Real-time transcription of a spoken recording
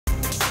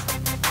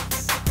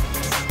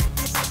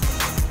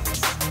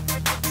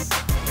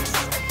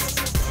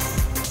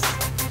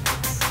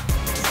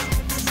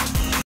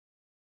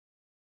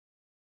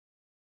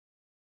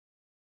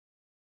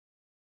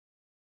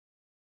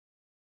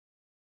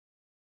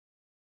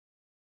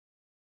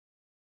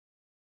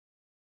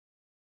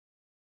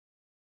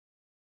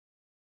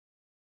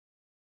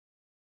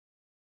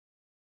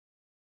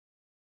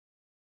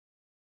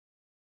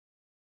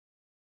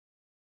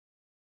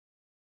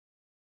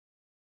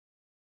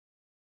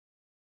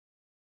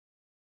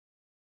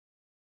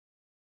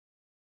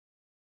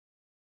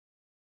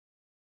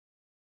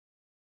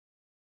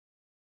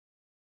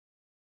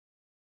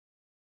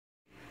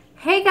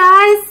Hey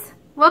guys,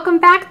 welcome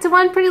back to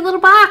One Pretty Little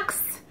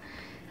Box.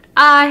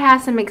 I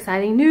have some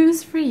exciting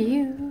news for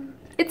you.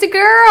 It's a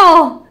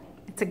girl.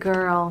 It's a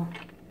girl.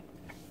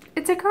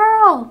 It's a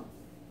girl.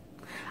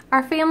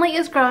 Our family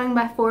is growing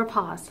by 4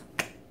 paws.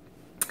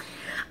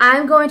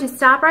 I'm going to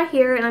stop right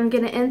here and I'm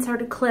going to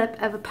insert a clip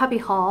of a puppy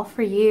haul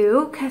for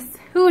you, because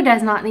who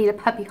does not need a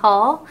puppy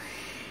haul?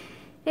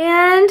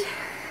 And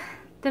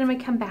then I'm going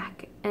to come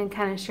back and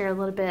kind of share a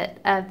little bit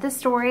of the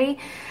story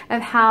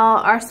of how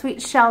our sweet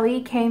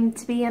Shelby came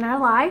to be in our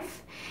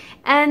life.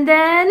 And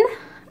then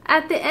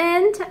at the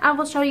end, I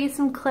will show you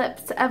some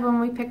clips of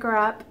when we pick her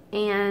up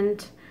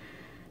and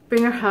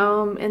bring her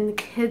home and the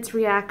kids'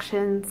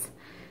 reactions,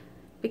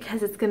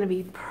 because it's going to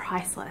be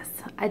priceless.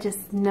 I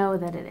just know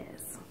that it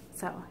is.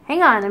 So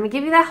hang on, I'm going to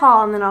give you that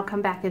haul and then I'll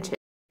come back and share.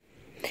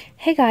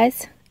 Hey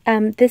guys,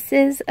 this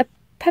is a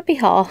puppy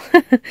haul.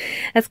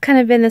 That's kind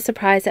of been the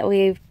surprise that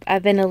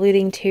I've been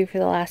alluding to for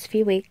the last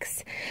few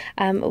weeks.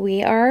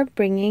 We are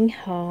bringing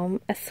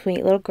home a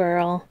sweet little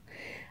girl.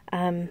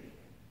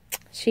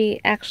 She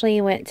actually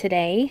went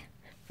today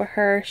for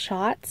her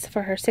shots,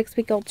 for her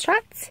 6-week-old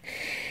shots.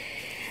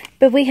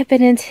 But we have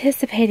been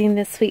anticipating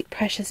this sweet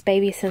precious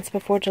baby since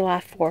before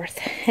July 4th,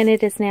 and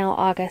it is now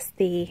August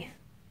the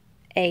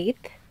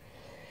 8th.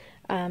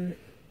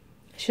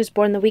 She was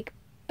born the week,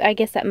 I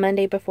guess that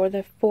Monday before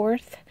the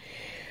 4th.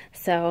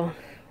 So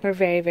we're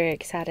very, very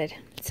excited.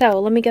 So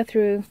let me go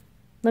through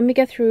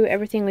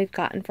everything we've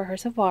gotten for her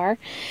so far.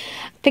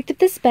 Picked up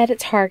this bed at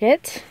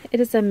Target. It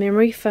is a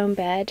memory foam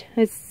bed.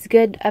 It's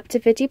good up to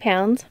 50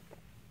 pounds.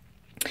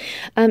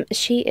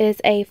 She is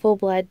a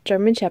full-blood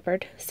German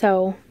Shepherd.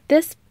 So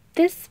this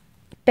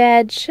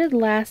bed should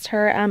last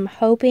her, I'm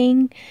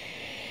hoping,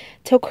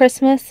 till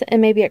Christmas,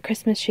 and maybe at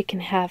Christmas she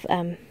can have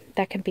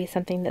that can be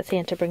something that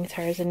Santa brings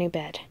her as a new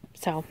bed.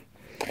 So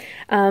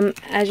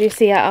as you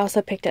see, I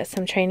also picked up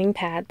some training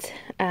pads.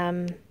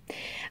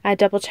 I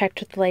double checked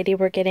with the lady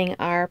we're getting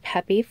our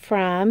puppy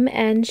from,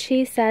 and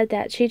she said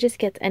that she just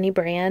gets any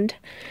brand,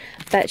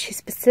 but she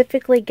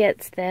specifically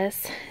gets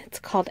this. It's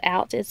called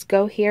Out. It's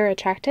Go Here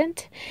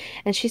Attractant,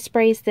 and she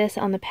sprays this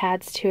on the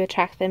pads to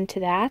attract them to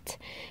that,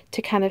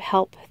 to kind of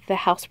help the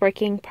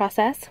housebreaking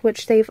process,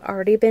 which they've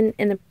already been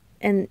in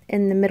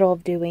the middle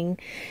of doing.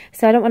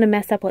 So I don't want to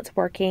mess up what's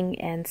working,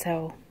 and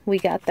so we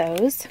got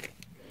those.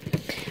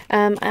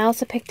 I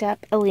also picked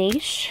up a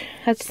leash,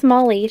 a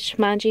small leash,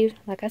 mind you.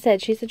 Like I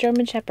said, she's a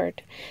German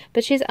Shepherd,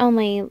 but she's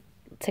only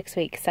 6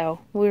 weeks, so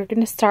we're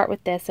going to start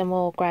with this and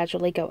we'll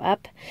gradually go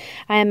up.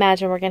 I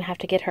imagine we're going to have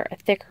to get her a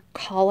thicker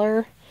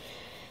collar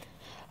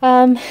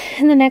in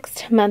the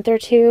next month or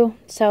two.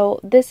 So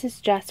this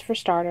is just for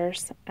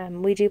starters.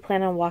 We do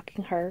plan on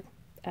walking her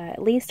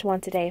at least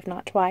once a day, if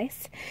not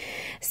twice.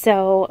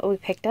 So we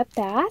picked up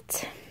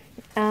that.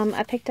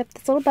 I picked up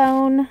this little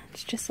bone.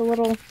 It's just a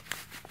little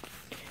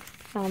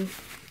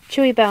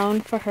chewy bone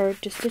for her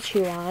just to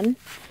chew on.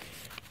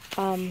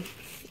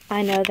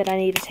 I know that I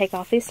need to take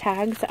off these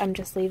tags. I'm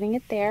just leaving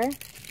it there.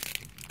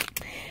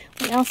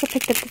 We also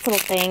picked up this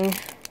little thing.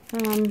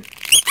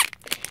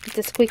 It's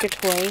a squeaker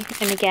toy,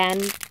 and again,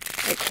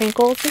 it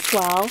crinkles as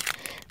well.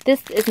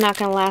 This is not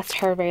going to last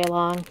her very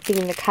long,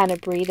 being the kind of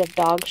breed of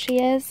dog she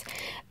is,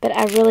 but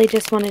I really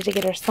just wanted to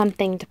get her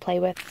something to play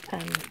with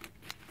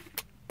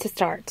to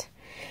start.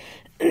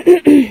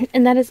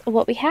 And that is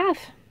what we have.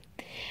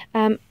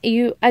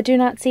 You do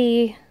not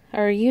see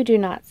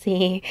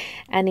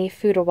any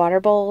food or water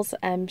bowls.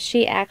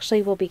 She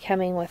actually will be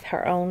coming with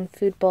her own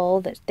food bowl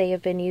that they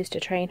have been used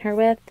to train her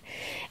with.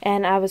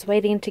 And I was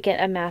waiting to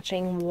get a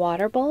matching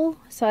water bowl,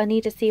 so I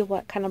need to see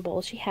what kind of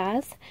bowl she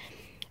has.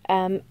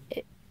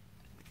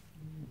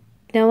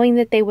 Knowing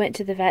that they went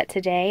to the vet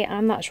today,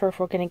 I'm not sure if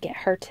we're going to get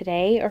her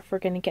today or if we're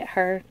going to get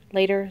her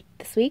later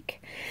this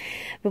week.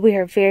 But we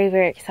are very,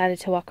 very excited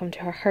to welcome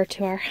her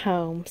to our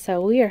home.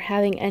 So we are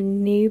having a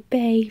new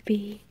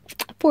baby.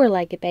 A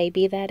 4-legged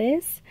baby, that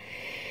is.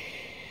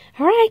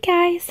 Alright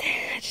guys,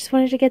 I just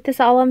wanted to get this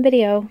all on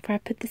video before I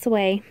put this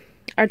away.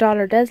 Our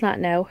daughter does not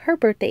know. Her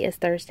birthday is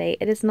Thursday.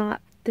 It is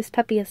not, this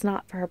puppy is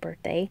not for her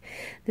birthday.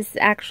 This is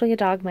actually a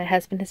dog my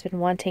husband has been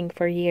wanting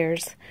for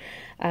years.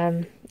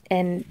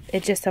 And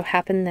it just so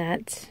happened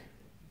that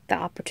the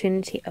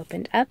opportunity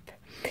opened up,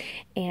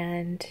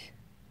 and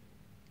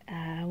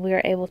we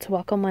were able to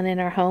welcome one in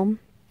our home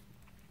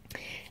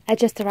at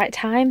just the right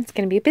time. It's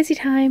going to be a busy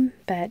time,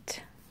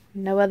 but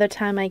no other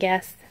time, I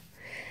guess,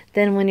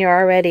 than when you're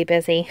already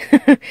busy.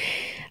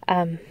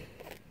 And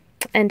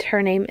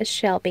her name is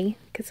Shelby,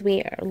 because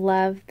we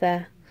love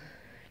the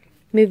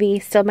movie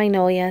Still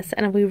Magnolias,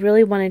 and we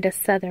really wanted a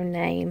southern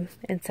name,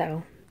 and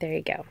so there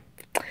you go.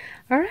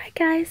 Alright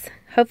guys,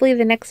 hopefully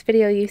the next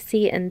video you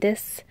see in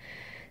this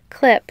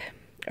clip,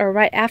 or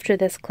right after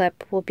this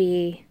clip, will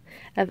be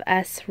of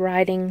us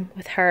riding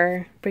with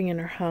her, bringing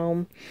her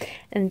home,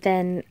 and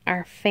then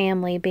our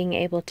family being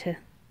able to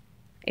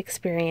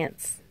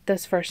experience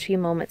those first few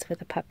moments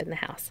with a pup in the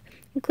house,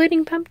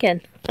 including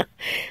Pumpkin.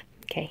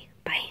 Okay,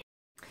 bye.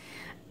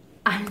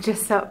 I'm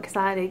just so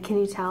excited, can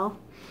you tell?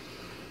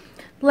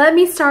 Let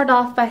me start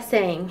off by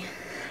saying,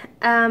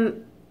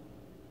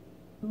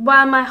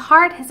 while my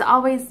heart has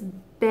always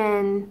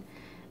been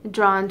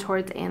drawn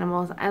towards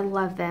animals, I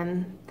love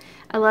them.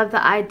 I love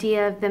the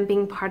idea of them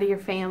being part of your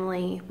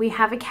family. We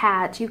have a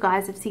cat. You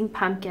guys have seen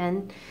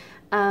Pumpkin.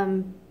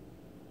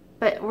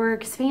 But we're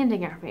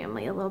expanding our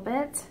family a little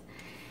bit.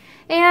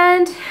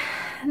 And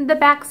the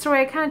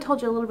backstory, I kind of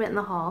told you a little bit in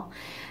the haul.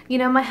 You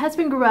know, my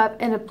husband grew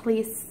up in a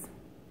police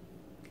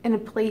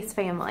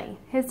family.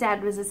 His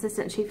dad was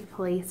assistant chief of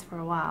police for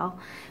a while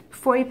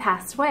before he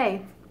passed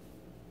away.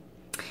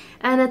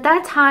 And at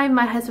that time,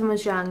 my husband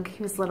was young.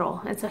 He was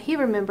little. And so he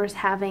remembers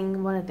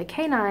having one of the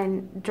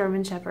canine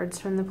German Shepherds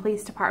from the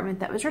police department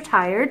that was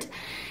retired.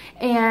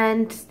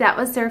 And that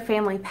was their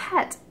family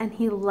pet. And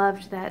he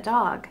loved that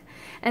dog.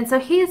 And so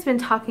he has been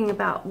talking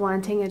about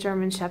wanting a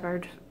German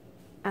Shepherd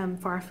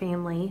for our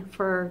family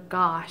for,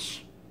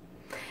 gosh,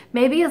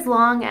 maybe as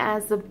long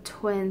as the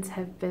twins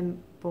have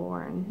been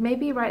born.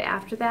 Maybe right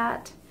after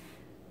that.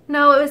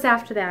 No, it was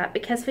after that,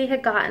 because we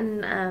had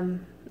gotten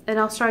an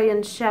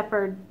Australian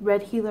Shepherd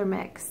Red Heeler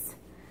mix.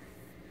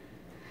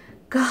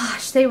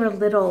 Gosh, they were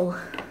little.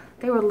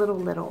 They were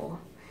little.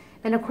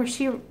 And of course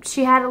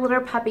she had a litter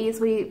of puppies.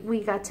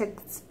 We got to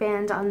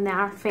expand on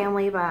our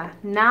family by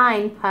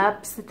 9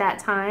 pups at that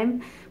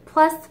time,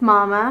 plus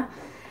Mama.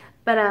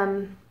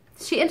 But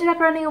she ended up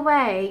running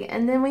away,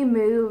 and then we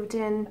moved,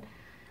 and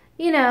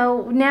you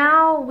know,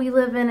 now we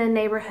live in a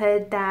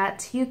neighborhood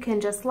that you can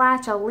just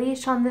latch a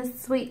leash on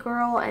this sweet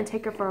girl and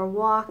take her for a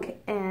walk,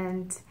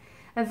 and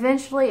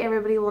eventually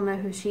everybody will know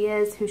who she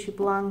is, who she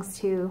belongs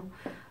to.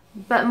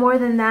 But more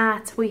than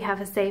that, we have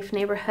a safe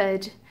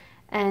neighborhood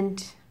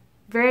and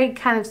very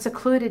kind of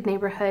secluded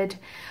neighborhood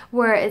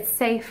where it's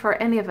safe for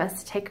any of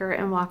us to take her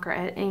and walk her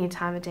at any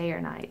time of day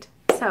or night.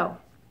 So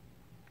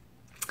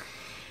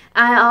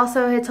I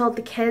also had told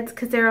the kids,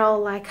 because they're all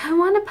like, I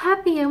want a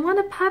puppy, I want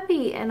a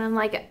puppy. And I'm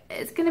like,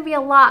 it's going to be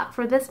a lot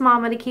for this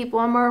mama to keep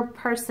one more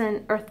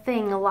person or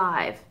thing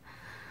alive.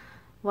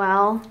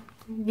 Well,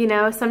 you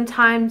know,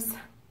 sometimes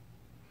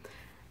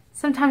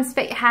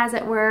fate has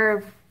it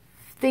where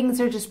things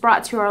are just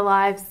brought to our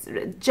lives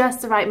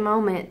just the right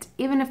moment,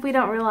 even if we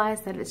don't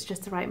realize that it's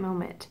just the right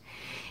moment.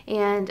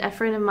 And a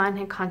friend of mine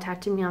had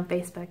contacted me on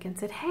Facebook and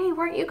said, hey,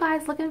 weren't you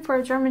guys looking for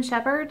a German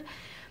Shepherd?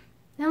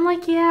 And I'm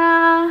like,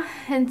 yeah.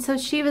 And so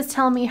she was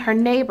telling me her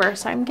neighbor,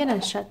 so I'm gonna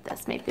shut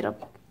this. Maybe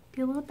it'll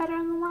be a little better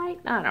on the light.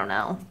 I don't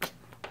know.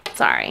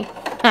 Sorry.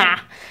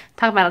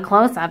 Talk about a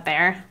close-up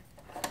there.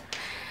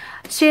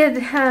 She had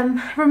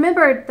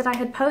remembered that I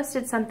had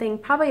posted something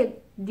probably a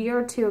year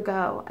or two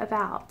ago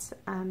about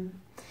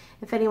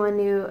if anyone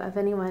knew of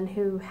anyone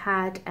who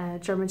had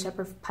German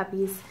Shepherd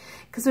puppies,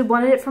 because we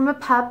wanted it from a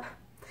pup.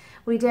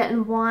 We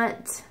didn't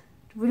want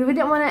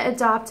to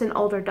adopt an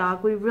older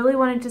dog. We really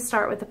wanted to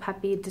start with a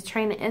puppy to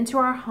train it into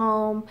our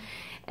home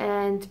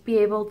and be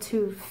able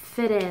to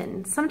fit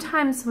in.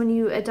 Sometimes when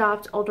you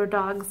adopt older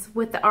dogs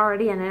with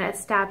already an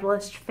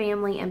established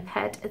family and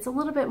pet, it's a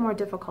little bit more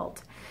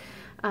difficult.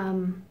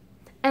 And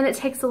it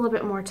takes a little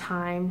bit more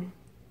time.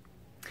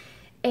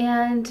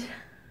 And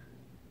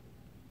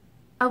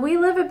we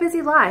live a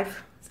busy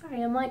life.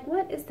 Sorry, I'm like,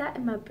 what is that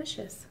in my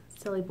bushes?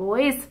 Silly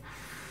boys.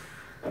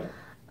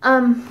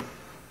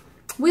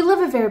 We live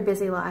a very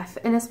busy life,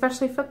 and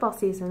especially football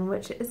season,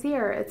 which is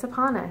here. It's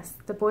upon us.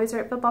 The boys are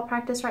at football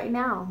practice right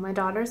now. My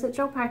daughter's at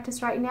drill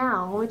practice right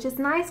now, which is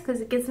nice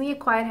because it gives me a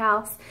quiet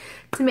house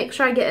to make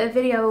sure I get a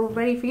video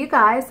ready for you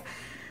guys.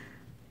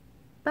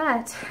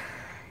 But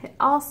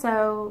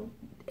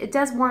it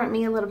does warrant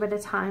me a little bit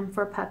of time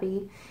for a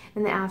puppy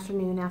in the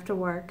afternoon after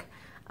work.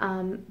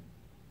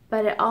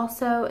 But it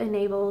also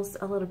enables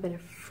a little bit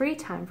of free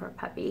time for a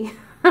puppy.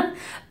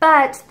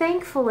 But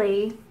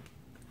thankfully,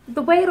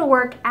 the way it'll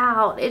work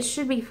out, it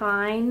should be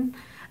fine.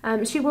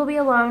 She will be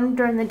alone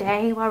during the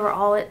day while we're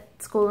all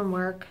at school and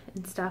work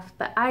and stuff.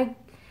 But I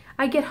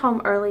get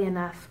home early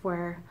enough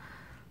where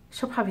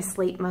she'll probably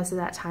sleep most of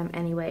that time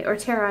anyway, or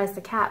terrorize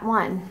the cat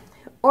one.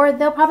 Or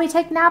they'll probably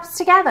take naps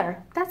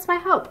together. That's my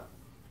hope.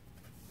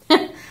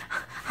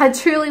 I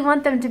truly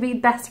want them to be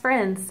best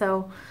friends,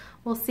 so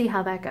we'll see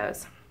how that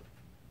goes.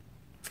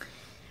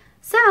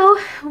 So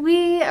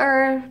we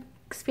are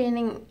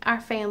expanding our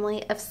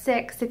family of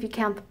 6, if you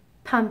count the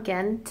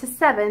Pumpkin, to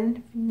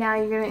 7. Now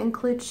you're going to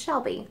include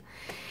Shelby.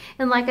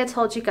 And like I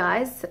told you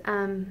guys,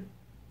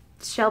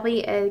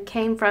 Shelby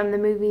came from the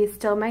movie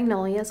Still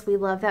Magnolias. We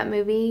love that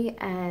movie,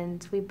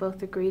 and we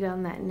both agreed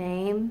on that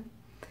name.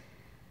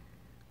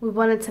 We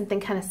wanted something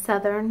kind of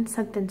southern,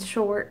 something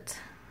short,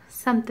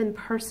 something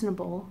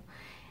personable,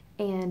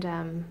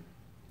 and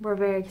we're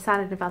very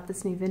excited about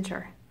this new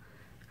venture,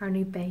 our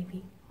new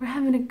baby. We're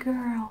having a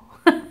girl.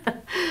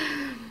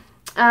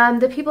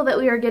 The people that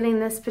we are getting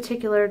this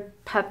particular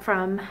pup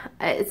from,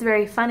 it's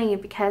very funny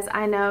because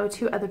I know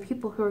 2 other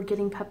people who are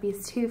getting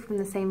puppies too from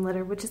the same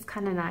litter, which is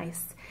kind of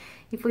nice.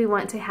 If we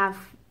want to have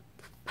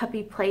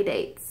puppy play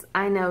dates,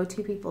 I know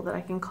 2 people that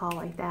I can call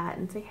like that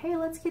and say, hey,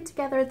 let's get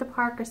together at the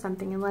park or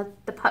something and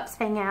let the pups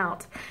hang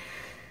out.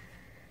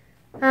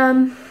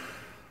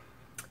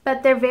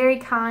 But they're very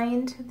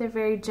kind, they're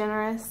very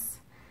generous.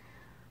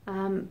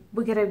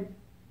 We get a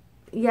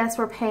yes,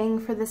 we're paying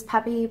for this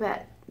puppy,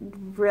 but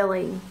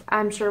really,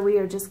 I'm sure we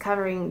are just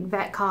covering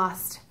vet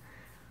cost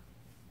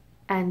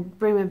and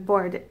room and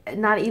board.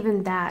 Not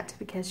even that,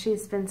 because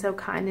she's been so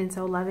kind and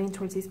so loving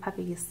towards these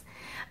puppies.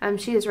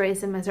 She has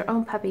raised them as her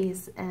own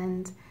puppies,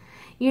 and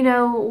you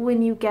know,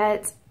 when you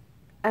get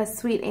a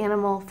sweet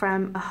animal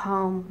from a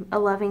home, a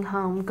loving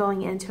home,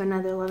 going into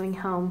another loving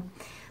home,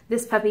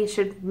 this puppy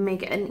should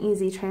make an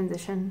easy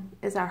transition,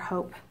 is our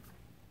hope.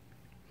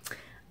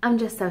 I'm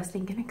just so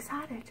stinking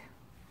excited.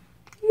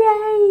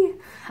 Yay!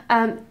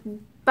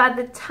 By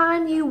the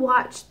time you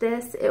watch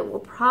this, it will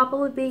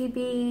probably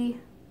be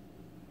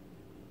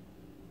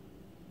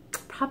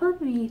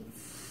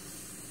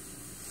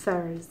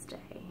Thursday.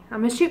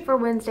 I'm gonna shoot for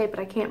Wednesday, but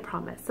I can't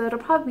promise. So it'll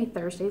probably be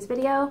Thursday's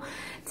video.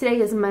 Today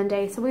is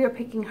Monday, so we are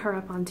picking her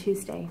up on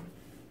Tuesday.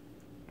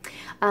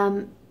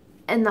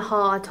 In the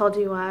hall, I told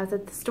you while I was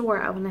at the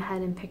store, I went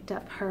ahead and picked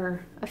up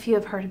a few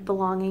of her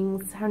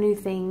belongings, her new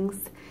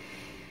things.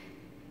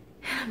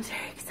 I'm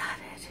very excited.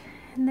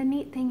 And the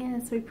neat thing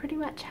is, I pretty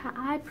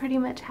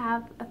much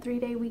have a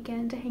 3-day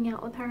weekend to hang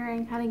out with her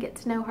and kind of get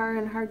to know her,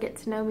 and her get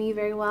to know me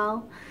very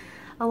well.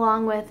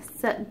 Along with,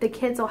 so the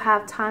kids will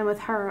have time with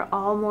her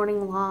all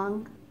morning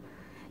long.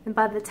 And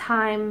by the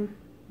time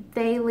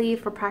they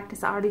leave for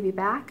practice, I'll already be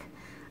back.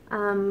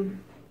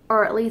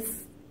 Or at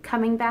least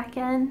coming back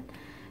in.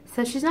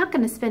 So she's not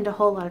going to spend a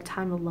whole lot of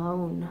time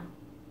alone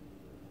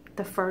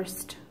the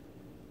first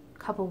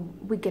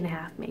week and a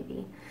half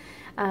maybe.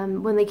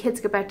 When the kids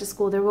go back to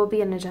school, there will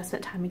be an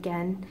adjustment time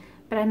again,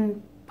 but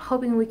I'm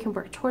hoping we can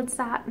work towards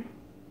that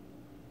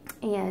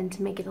and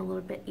make it a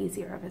little bit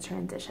easier of a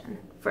transition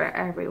for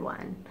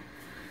everyone.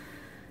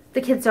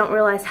 The kids don't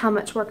realize how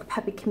much work a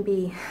puppy can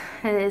be,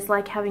 and it's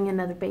like having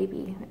another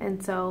baby,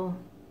 and so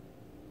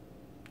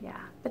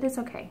yeah, but it's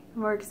okay.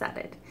 We're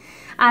excited.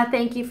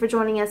 Thank you for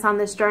joining us on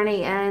this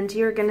journey, and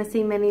you're going to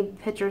see many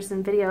pictures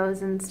and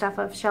videos and stuff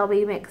of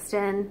Shelby mixed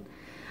in.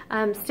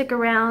 Stick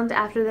around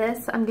after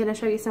this. I'm going to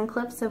show you some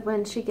clips of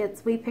when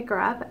we pick her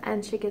up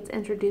and she gets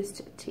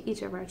introduced to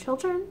each of our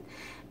children.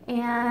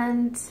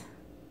 And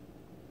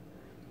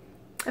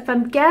if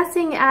I'm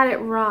guessing at it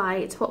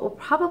right, what will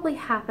probably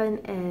happen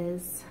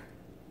is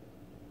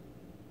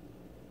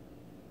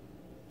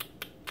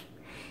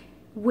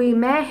we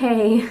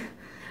may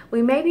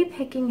be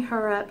picking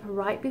her up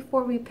right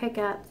before we pick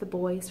up the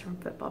boys from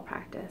football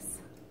practice.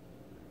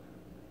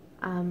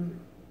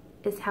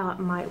 Is how it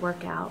might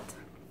work out.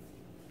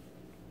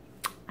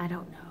 I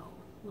don't know.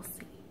 We'll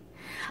see.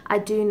 I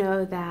do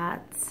know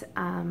that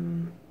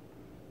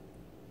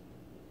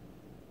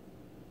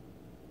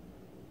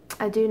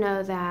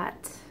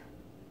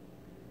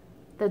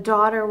the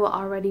daughter will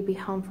already be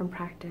home from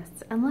practice,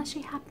 unless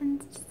she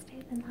happens to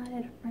stay the night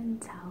at a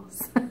friend's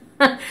house.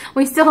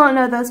 We still don't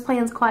know those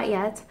plans quite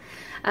yet.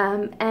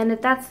 And if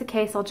that's the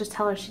case, I'll just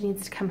tell her she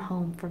needs to come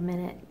home for a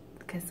minute,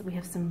 because we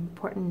have some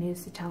important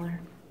news to tell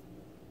her.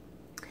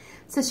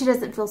 So she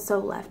doesn't feel so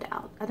left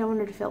out. I don't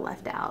want her to feel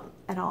left out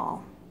at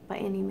all, by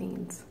any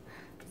means.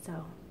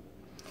 So,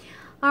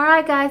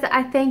 alright guys,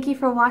 I thank you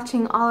for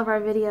watching all of our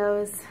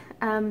videos.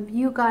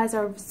 You guys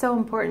are so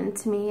important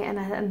to me, and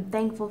I'm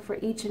thankful for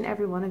each and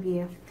every one of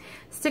you.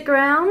 Stick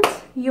around.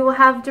 You will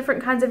have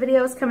different kinds of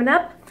videos coming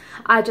up.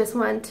 I just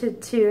wanted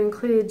to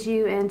include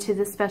you into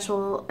this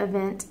special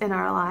event in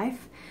our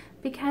life,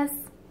 because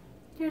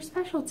you're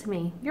special to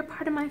me. You're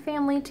part of my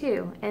family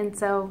too. And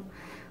so,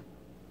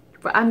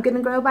 I'm going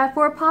to grow by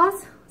 4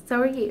 paws, so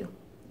are you.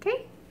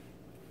 Okay?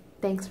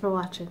 Thanks for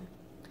watching.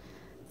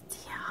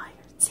 See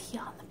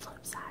you on the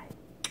flip side.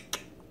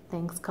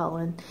 Thanks,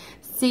 Colin.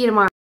 See you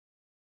tomorrow.